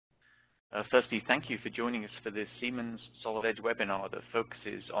Firstly, thank you for joining us for this Siemens Solid Edge webinar that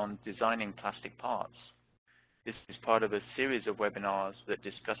focuses on designing plastic parts. This is part of a series of webinars that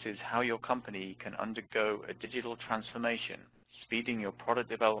discusses how your company can undergo a digital transformation, speeding your product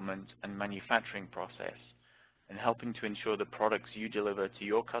development and manufacturing process, and helping to ensure the products you deliver to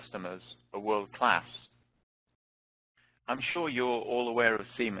your customers are world-class. I'm sure you're all aware of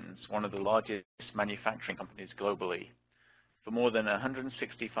Siemens, one of the largest manufacturing companies globally. For more than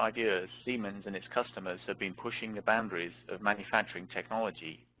 165 years, Siemens and its customers have been pushing the boundaries of manufacturing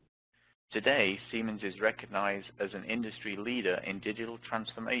technology. Today, Siemens is recognized as an industry leader in digital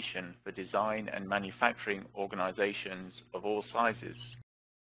transformation for design and manufacturing organizations of all sizes.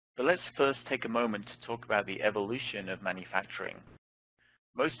 But let's first take a moment to talk about the evolution of manufacturing.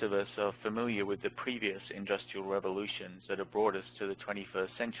 Most of us are familiar with the previous industrial revolutions that have brought us to the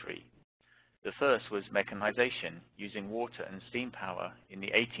 21st century. The first was mechanization, using water and steam power in the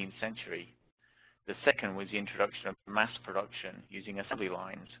 18th century. The second was the introduction of mass production using assembly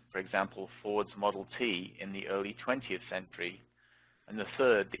lines, for example, Ford's Model T in the early 20th century. And the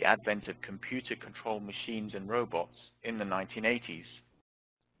third, the advent of computer-controlled machines and robots in the 1980s.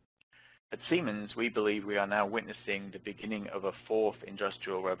 At Siemens, we believe we are now witnessing the beginning of a fourth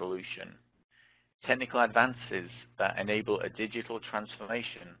industrial revolution. Technical advances that enable a digital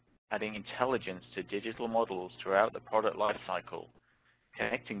transformation, adding intelligence to digital models throughout the product lifecycle,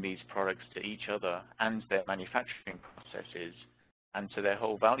 connecting these products to each other and their manufacturing processes, and to their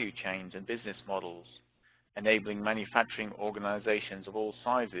whole value chains and business models, enabling manufacturing organizations of all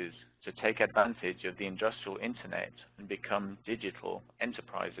sizes to take advantage of the industrial internet and become digital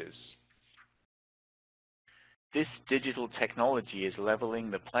enterprises. This digital technology is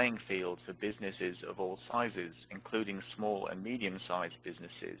leveling the playing field for businesses of all sizes, including small and medium-sized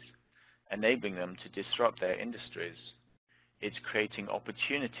businesses, enabling them to disrupt their industries. It's creating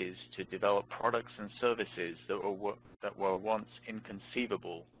opportunities to develop products and services that were once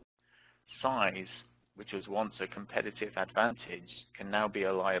inconceivable. Size, which was once a competitive advantage, can now be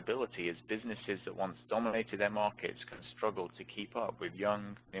a liability as businesses that once dominated their markets can struggle to keep up with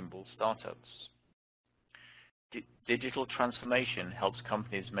young, nimble startups. Digital transformation helps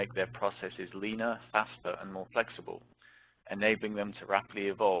companies make their processes leaner, faster, and more flexible, enabling them to rapidly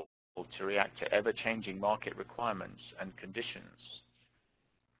evolve to react to ever-changing market requirements and conditions.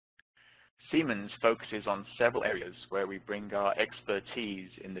 Siemens focuses on several areas where we bring our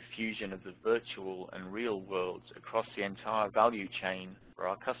expertise in the fusion of the virtual and real worlds across the entire value chain for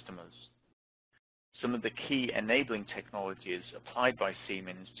our customers. Some of the key enabling technologies applied by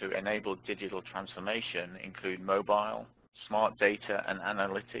Siemens to enable digital transformation include mobile, smart data and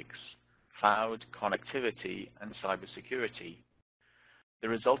analytics, cloud, connectivity, and cybersecurity. The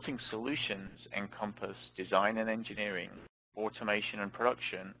resulting solutions encompass design and engineering, automation and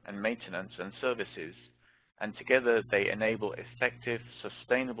production, and maintenance and services, and together they enable effective,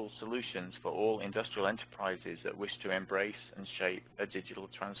 sustainable solutions for all industrial enterprises that wish to embrace and shape a digital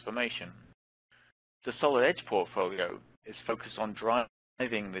transformation. The Solid Edge portfolio is focused on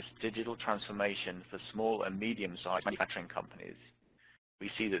driving this digital transformation for small and medium-sized manufacturing companies. We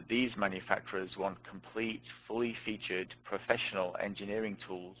see that these manufacturers want complete, fully featured, professional engineering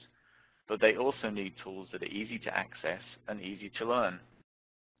tools, but they also need tools that are easy to access and easy to learn.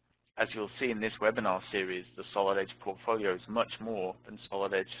 As you'll see in this webinar series, the Solid Edge portfolio is much more than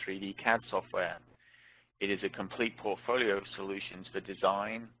Solid Edge 3D CAD software. It is a complete portfolio of solutions for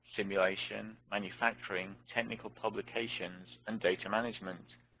design, simulation, manufacturing, technical publications, and data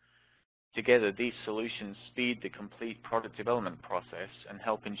management. Together, these solutions speed the complete product development process and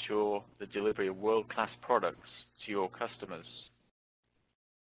help ensure the delivery of world-class products to your customers.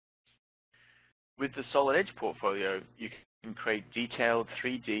 With the Solid Edge portfolio, you can create detailed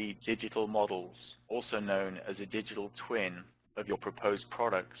 3D digital models, also known as a digital twin, of your proposed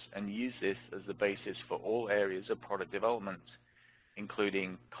products, and use this as the basis for all areas of product development,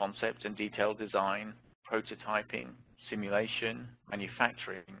 including concept and detailed design, prototyping, simulation,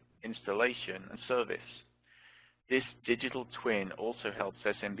 manufacturing, installation, and service. This digital twin also helps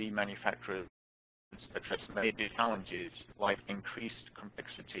SMB manufacturers address major challenges like increased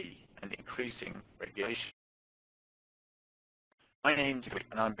complexity and increasing regulation. My name is Rick,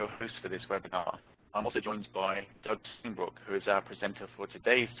 and I'm your host for this webinar. I'm also joined by Doug Steinbrook, who is our presenter for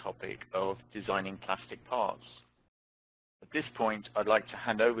today's topic of designing plastic parts. At this point, I'd like to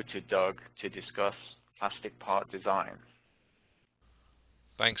hand over to Doug to discuss plastic part design.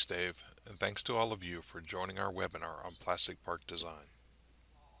 Thanks, Dave, and thanks to all of you for joining our webinar on plastic part design.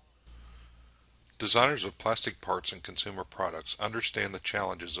 Designers of plastic parts and consumer products understand the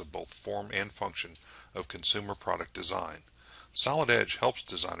challenges of both form and function of consumer product design. Solid Edge helps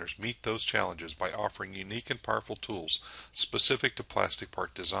designers meet those challenges by offering unique and powerful tools specific to plastic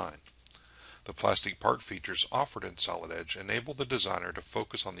part design. The plastic part features offered in Solid Edge enable the designer to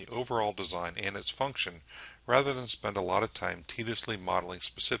focus on the overall design and its function rather than spend a lot of time tediously modeling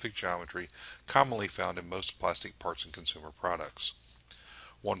specific geometry commonly found in most plastic parts and consumer products.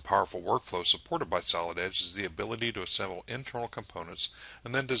 One powerful workflow supported by Solid Edge is the ability to assemble internal components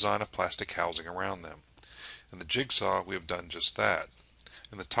and then design a plastic housing around them. In the jigsaw, we have done just that.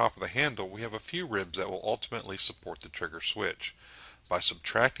 In the top of the handle, we have a few ribs that will ultimately support the trigger switch. By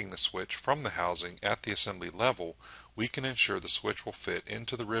subtracting the switch from the housing at the assembly level, we can ensure the switch will fit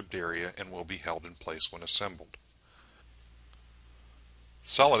into the ribbed area and will be held in place when assembled.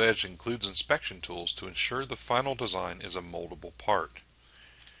 Solid Edge includes inspection tools to ensure the final design is a moldable part.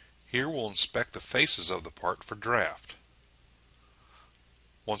 Here we'll inspect the faces of the part for draft.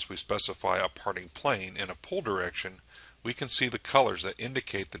 Once we specify a parting plane and a pull direction, we can see the colors that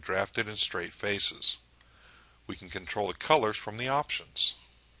indicate the drafted and straight faces. We can control the colors from the options.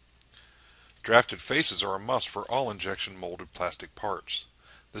 Drafted faces are a must for all injection molded plastic parts.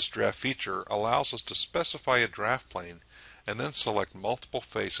 This draft feature allows us to specify a draft plane and then select multiple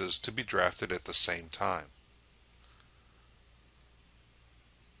faces to be drafted at the same time.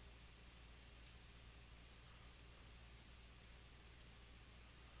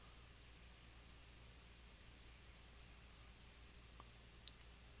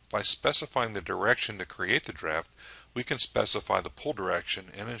 By specifying the direction to create the draft, we can specify the pull direction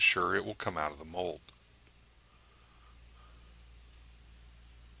and ensure it will come out of the mold.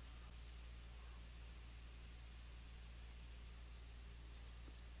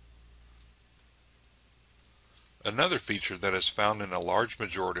 Another feature that is found in a large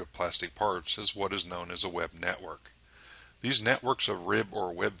majority of plastic parts is what is known as a web network. These networks of rib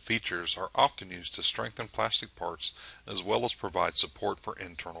or web features are often used to strengthen plastic parts as well as provide support for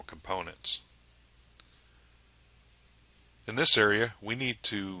internal components. In this area, we need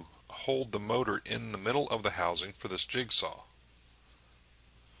to hold the motor in the middle of the housing for this jigsaw.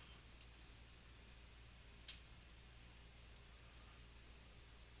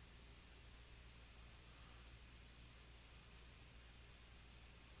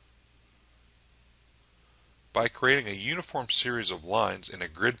 By creating a uniform series of lines in a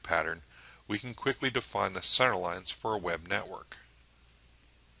grid pattern, we can quickly define the center lines for a web network.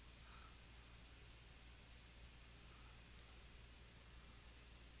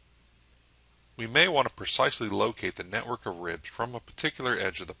 We may want to precisely locate the network of ribs from a particular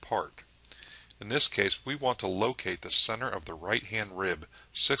edge of the part. In this case, we want to locate the center of the right-hand rib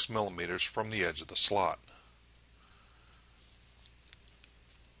 6 mm from the edge of the slot.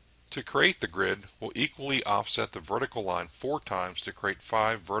 To create the grid, we'll equally offset the vertical line 4 times to create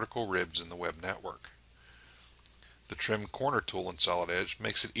 5 vertical ribs in the web network. The Trim Corner tool in Solid Edge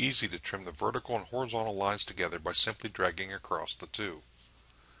makes it easy to trim the vertical and horizontal lines together by simply dragging across the two.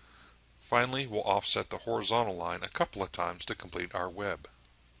 Finally, we'll offset the horizontal line a couple of times to complete our web.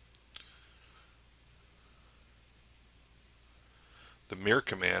 The mirror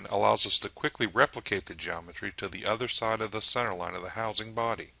command allows us to quickly replicate the geometry to the other side of the center line of the housing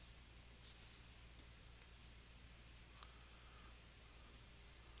body.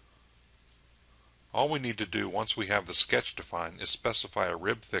 All we need to do once we have the sketch defined is specify a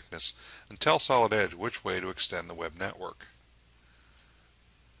rib thickness and tell Solid Edge which way to extend the web network.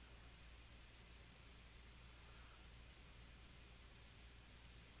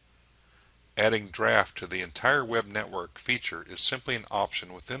 Adding draft to the entire web network feature is simply an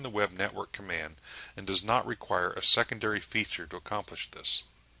option within the web network command and does not require a secondary feature to accomplish this.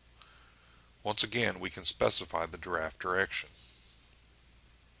 Once again, we can specify the draft direction.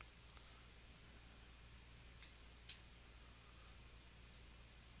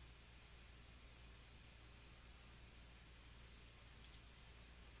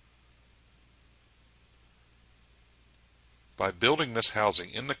 By building this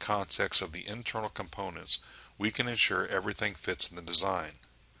housing in the context of the internal components, we can ensure everything fits in the design.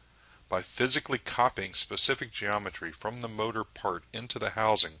 By physically copying specific geometry from the motor part into the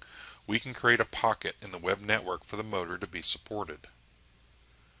housing, we can create a pocket in the web network for the motor to be supported.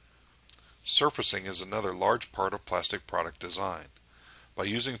 Surfacing is another large part of plastic product design. By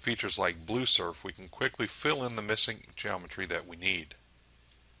using features like Blue Surf, we can quickly fill in the missing geometry that we need.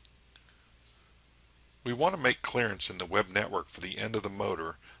 We want to make clearance in the web network for the end of the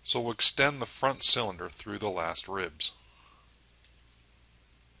motor, so we'll extend the front cylinder through the last ribs.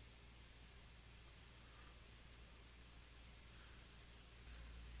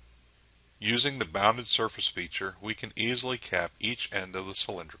 Using the bounded surface feature, we can easily cap each end of the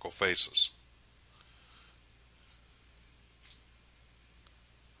cylindrical faces.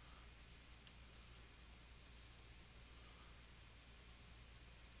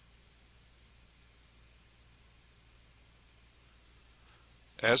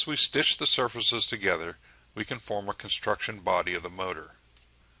 As we stitch the surfaces together, we can form a construction body of the motor.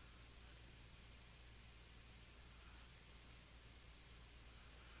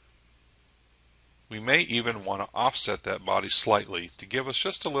 We may even want to offset that body slightly to give us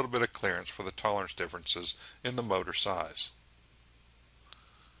just a little bit of clearance for the tolerance differences in the motor size.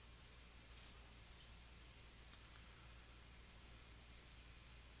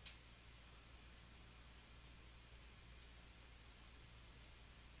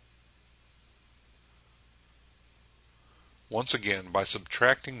 Once again, by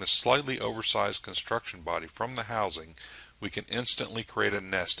subtracting the slightly oversized construction body from the housing, we can instantly create a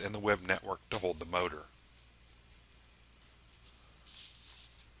nest in the web network to hold the motor.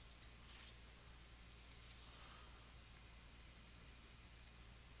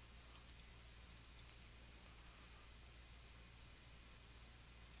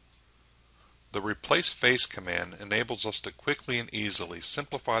 The Replace Face command enables us to quickly and easily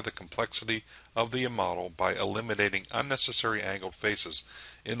simplify the complexity of the model by eliminating unnecessary angled faces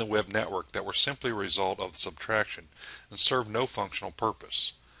in the web network that were simply a result of subtraction and serve no functional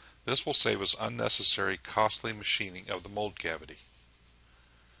purpose. This will save us unnecessary costly machining of the mold cavity.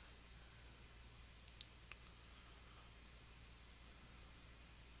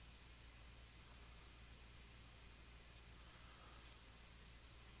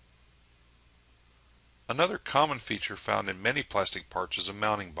 Another common feature found in many plastic parts is a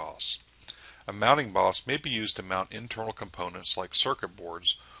mounting boss. A mounting boss may be used to mount internal components like circuit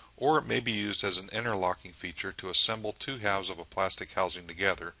boards, or it may be used as an interlocking feature to assemble two halves of a plastic housing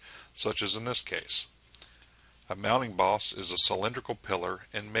together, such as in this case. A mounting boss is a cylindrical pillar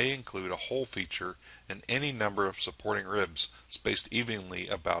and may include a hole feature and any number of supporting ribs spaced evenly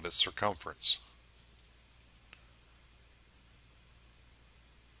about its circumference.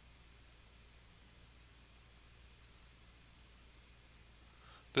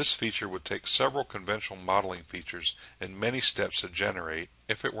 This feature would take several conventional modeling features and many steps to generate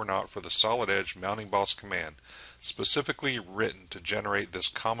if it were not for the Solid Edge Mounting Boss command, specifically written to generate this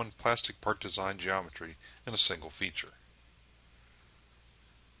common plastic part design geometry in a single feature.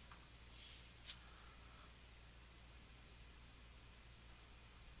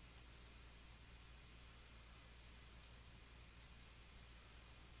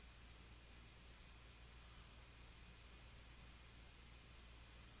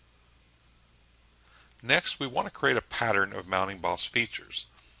 Next, we want to create a pattern of mounting boss features.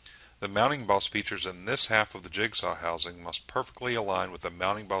 The mounting boss features in this half of the jigsaw housing must perfectly align with the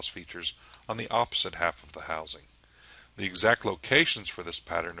mounting boss features on the opposite half of the housing. The exact locations for this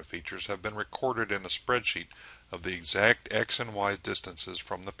pattern of features have been recorded in a spreadsheet of the exact X and Y distances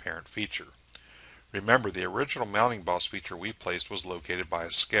from the parent feature. Remember, the original mounting boss feature we placed was located by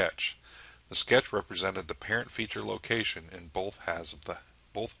a sketch. The sketch represented the parent feature location in both halves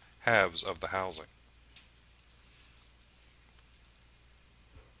of the housing.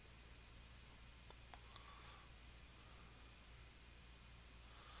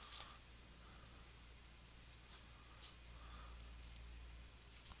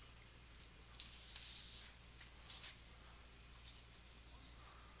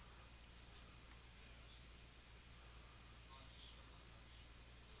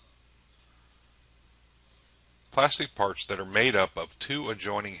 Plastic parts that are made up of two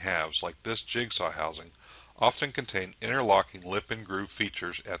adjoining halves, like this jigsaw housing, often contain interlocking lip and groove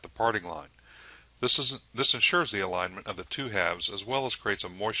features at the parting line. This ensures the alignment of the two halves as well as creates a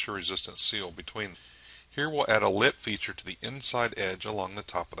moisture-resistant seal between them. Here we'll add a lip feature to the inside edge along the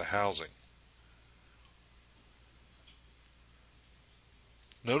top of the housing.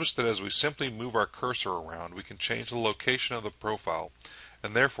 Notice that as we simply move our cursor around, we can change the location of the profile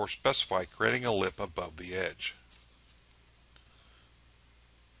and therefore specify creating a lip above the edge.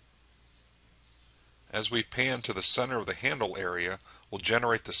 As we pan to the center of the handle area, we'll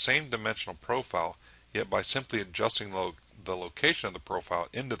generate the same dimensional profile, yet by simply adjusting the location of the profile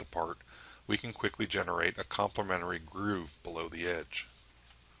into the part, we can quickly generate a complementary groove below the edge.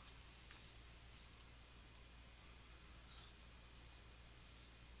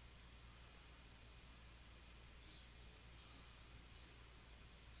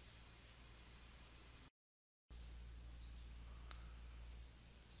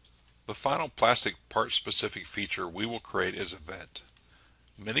 The final plastic part-specific feature we will create is a vent.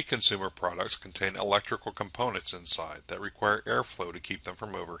 Many consumer products contain electrical components inside that require airflow to keep them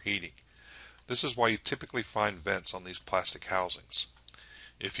from overheating. This is why you typically find vents on these plastic housings.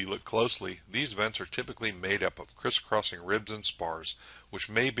 If you look closely, these vents are typically made up of crisscrossing ribs and spars, which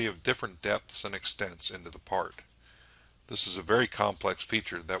may be of different depths and extents into the part. This is a very complex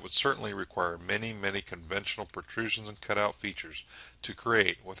feature that would certainly require many conventional protrusions and cutout features to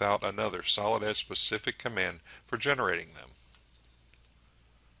create without another solid edge specific command for generating them.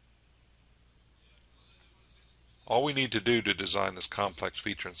 All we need to do to design this complex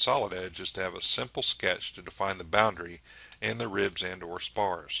feature in solid edge is to have a simple sketch to define the boundary and the ribs and/or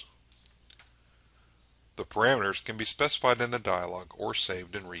spars. The parameters can be specified in the dialog or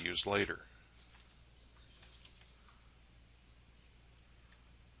saved and reused later.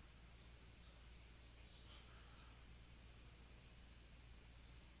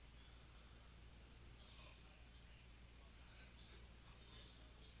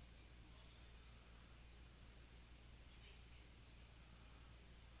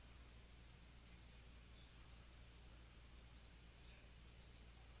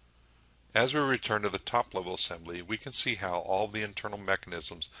 As we return to the top level assembly, we can see how all the internal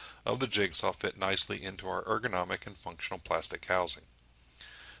mechanisms of the jigsaw fit nicely into our ergonomic and functional plastic housing.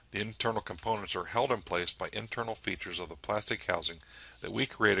 The internal components are held in place by internal features of the plastic housing that we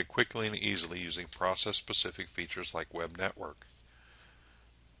created quickly and easily using process-specific features like Web Network.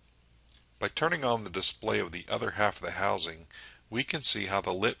 By turning on the display of the other half of the housing, we can see how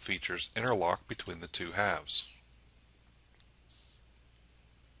the lit features interlock between the two halves.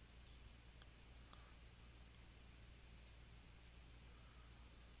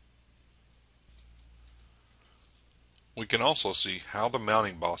 We can also see how the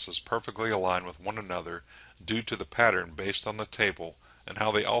mounting bosses perfectly align with one another due to the pattern based on the table and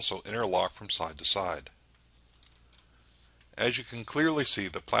how they also interlock from side to side. As you can clearly see,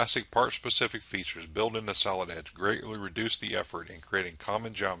 the plastic part-specific features built into Solid Edge greatly reduce the effort in creating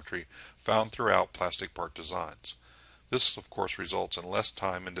common geometry found throughout plastic part designs. This of course results in less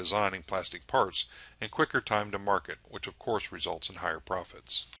time in designing plastic parts and quicker time to market, which of course results in higher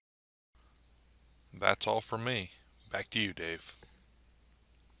profits. That's all from me. Back to you, Dave.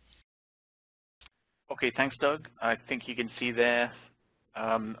 Okay, thanks, Doug. I think you can see there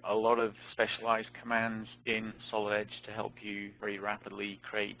a lot of specialized commands in Solid Edge to help you very rapidly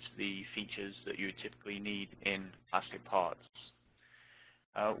create the features that you typically need in plastic parts.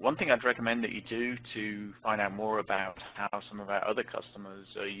 One thing I'd recommend that you do to find out more about how some of our other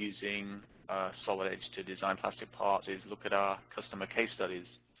customers are using Solid Edge to design plastic parts is look at our customer case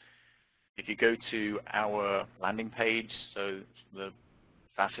studies. If you go to our landing page, so the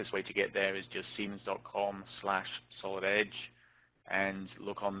fastest way to get there is just siemens.com/solidedge, and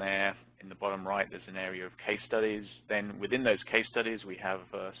look on there in the bottom right. There's an area of case studies. Then within those case studies we have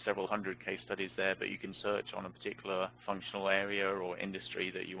several hundred case studies there, but you can search on a particular functional area or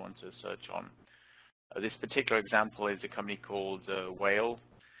industry that you want to search on. This particular example is a company called Whale.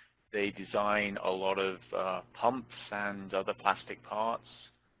 They design a lot of pumps and other plastic parts,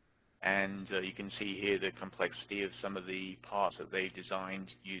 and you can see here the complexity of some of the parts that they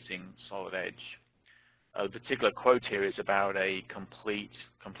designed using Solid Edge. The particular quote here is about a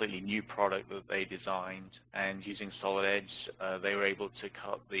completely new product that they designed, and using Solid Edge they were able to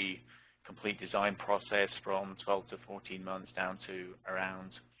cut the complete design process from 12 to 14 months down to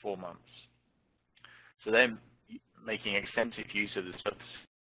around 4 months. So they're making extensive use of the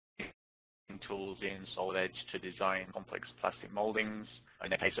tools in Solid Edge to design complex plastic moldings. In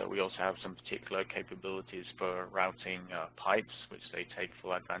that case, we also have some particular capabilities for routing pipes, which they take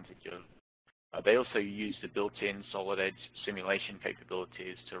full advantage of. They also use the built-in Solid Edge simulation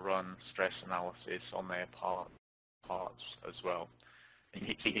capabilities to run stress analysis on their parts as well. And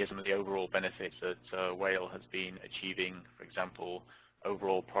you can see here some of the overall benefits that Whale has been achieving. For example,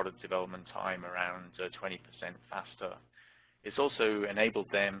 overall product development time around 20% faster. It's also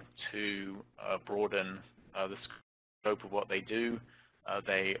enabled them to broaden the scope of what they do.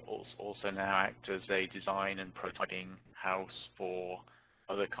 They also now act as a design and prototyping house for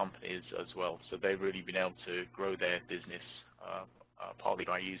other companies as well. So they've really been able to grow their business partly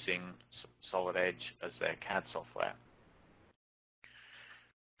by using Solid Edge as their CAD software.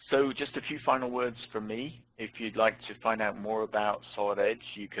 So just a few final words from me. If you'd like to find out more about Solid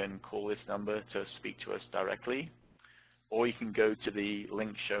Edge, you can call this number to speak to us directly, or you can go to the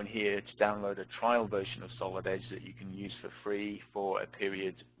link shown here to download a trial version of Solid Edge that you can use for free for a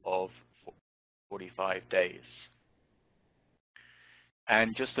period of 45 days.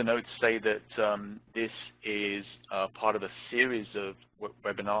 And just a note to say that this is part of a series of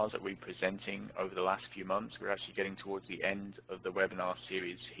webinars that we're presenting over the last few months. We're actually getting towards the end of the webinar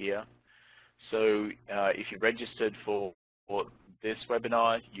series here. So if you registered for this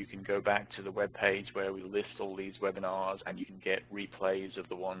webinar, you can go back to the web page where we list all these webinars, and you can get replays of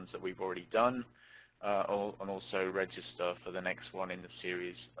the ones that we've already done, and also register for the next one in the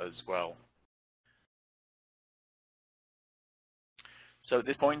series as well. So at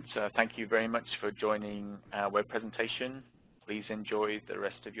this point, thank you very much for joining our web presentation. Please enjoy the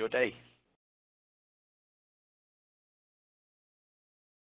rest of your day.